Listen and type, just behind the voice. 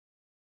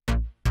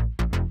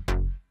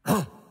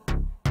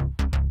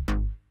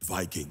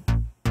Viking.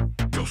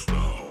 Jus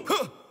Now.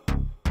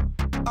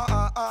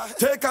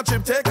 Take a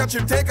chip, take a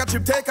chip, take a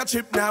chip, take a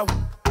chip now.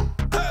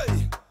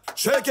 Hey,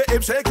 shake your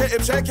hip, shake your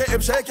hip, shake your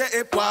hip, shake your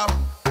hip, wow.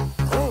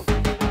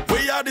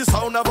 We are the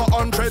sound of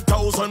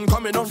 100,000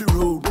 coming on the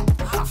road.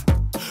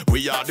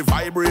 We are the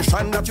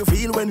vibration that you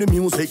feel when the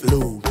music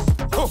loads.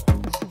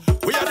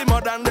 We are the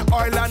mud and the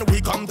oil and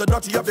we come the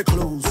dirty of the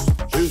clothes.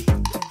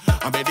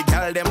 I made the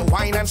girl them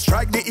wine and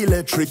strike the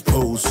electric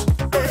pose.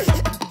 Hey.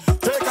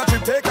 Take a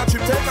chip, take a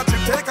chip, take a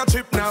chip, take a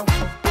chip now.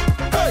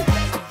 Hey,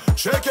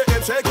 shake your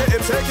hip, shake your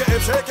hip, shake your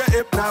hip, shake your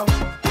hip now.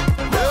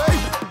 Hey,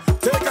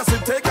 take a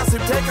sip, take a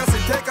sip, take a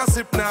sip, take a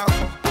sip now.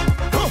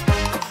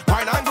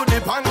 Wine and go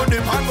dip, and go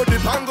dip, and go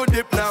dip, and go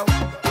dip now.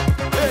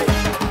 Hey,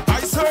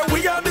 I swear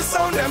we are the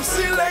sound them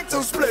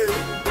selectors play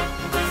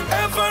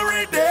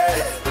every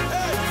day,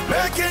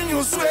 making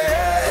you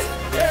sway.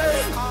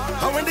 Hey.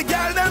 And when the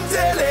girl them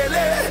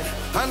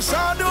telele and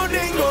shadow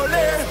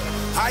dingole,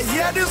 I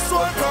hear this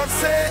one God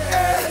say,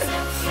 hey,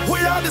 we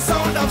are the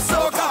sound of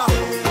soca.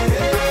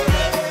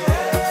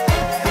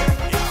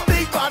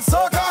 Big bad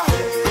soca.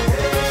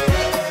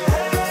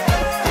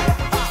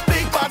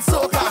 Big bad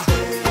soca.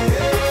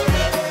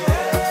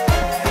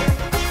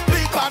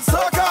 Big bad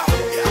soca.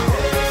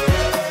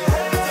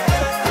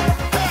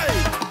 Hey,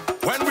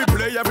 when we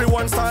play,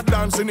 everyone start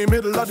dancing in the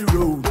middle of the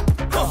road.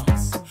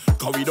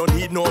 Cause we don't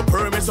need no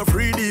permits to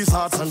free these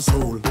hearts and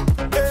soul.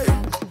 Hey,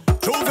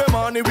 Tuesday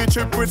morning we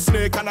trip with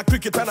snake and a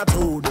cricket and a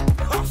toad.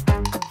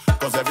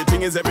 Cause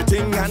everything is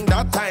everything and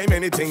that time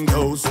anything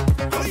goes.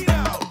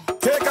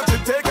 Take a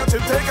chip, take a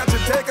chip, take a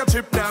chip, take a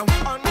chip now.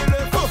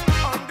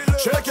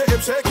 Shake your hip,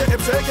 shake your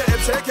hip, shake your hip,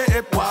 shake your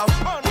hip, wow.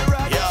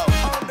 Yo,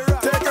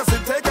 take a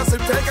sip, take a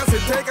sip, take a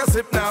sip, take a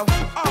sip now.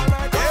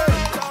 Yeah,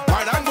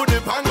 wine and go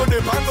dip, and go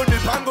dip, and go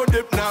dip, and go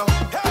dip now.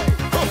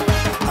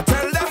 I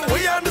tell them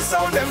we are the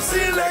sound them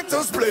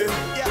selectors play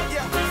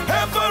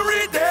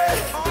every day,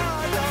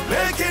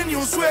 making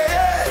you sway.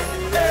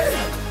 Hey.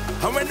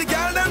 And when the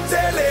girl them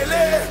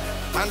telele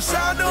and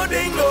shadow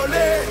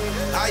dingole,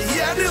 I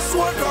hear this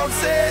one crowd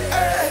say,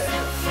 hey,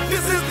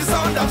 this is the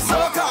sound of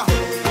soca.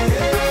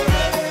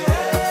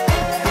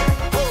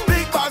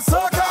 Big bad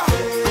soca.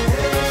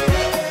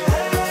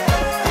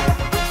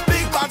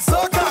 Big bad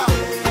soca.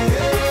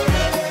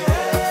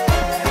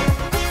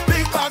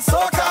 Big bad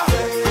soca.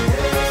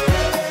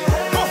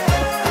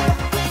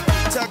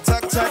 Check,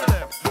 check, check.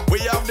 We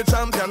have the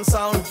champion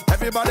sound.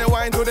 Everybody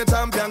whine to the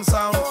champion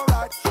sound.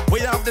 We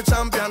have the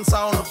champion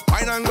sound.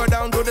 Wine and go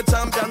down to the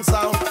champion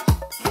sound.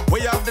 We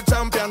have the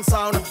champion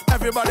sound.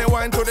 Everybody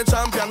whine to the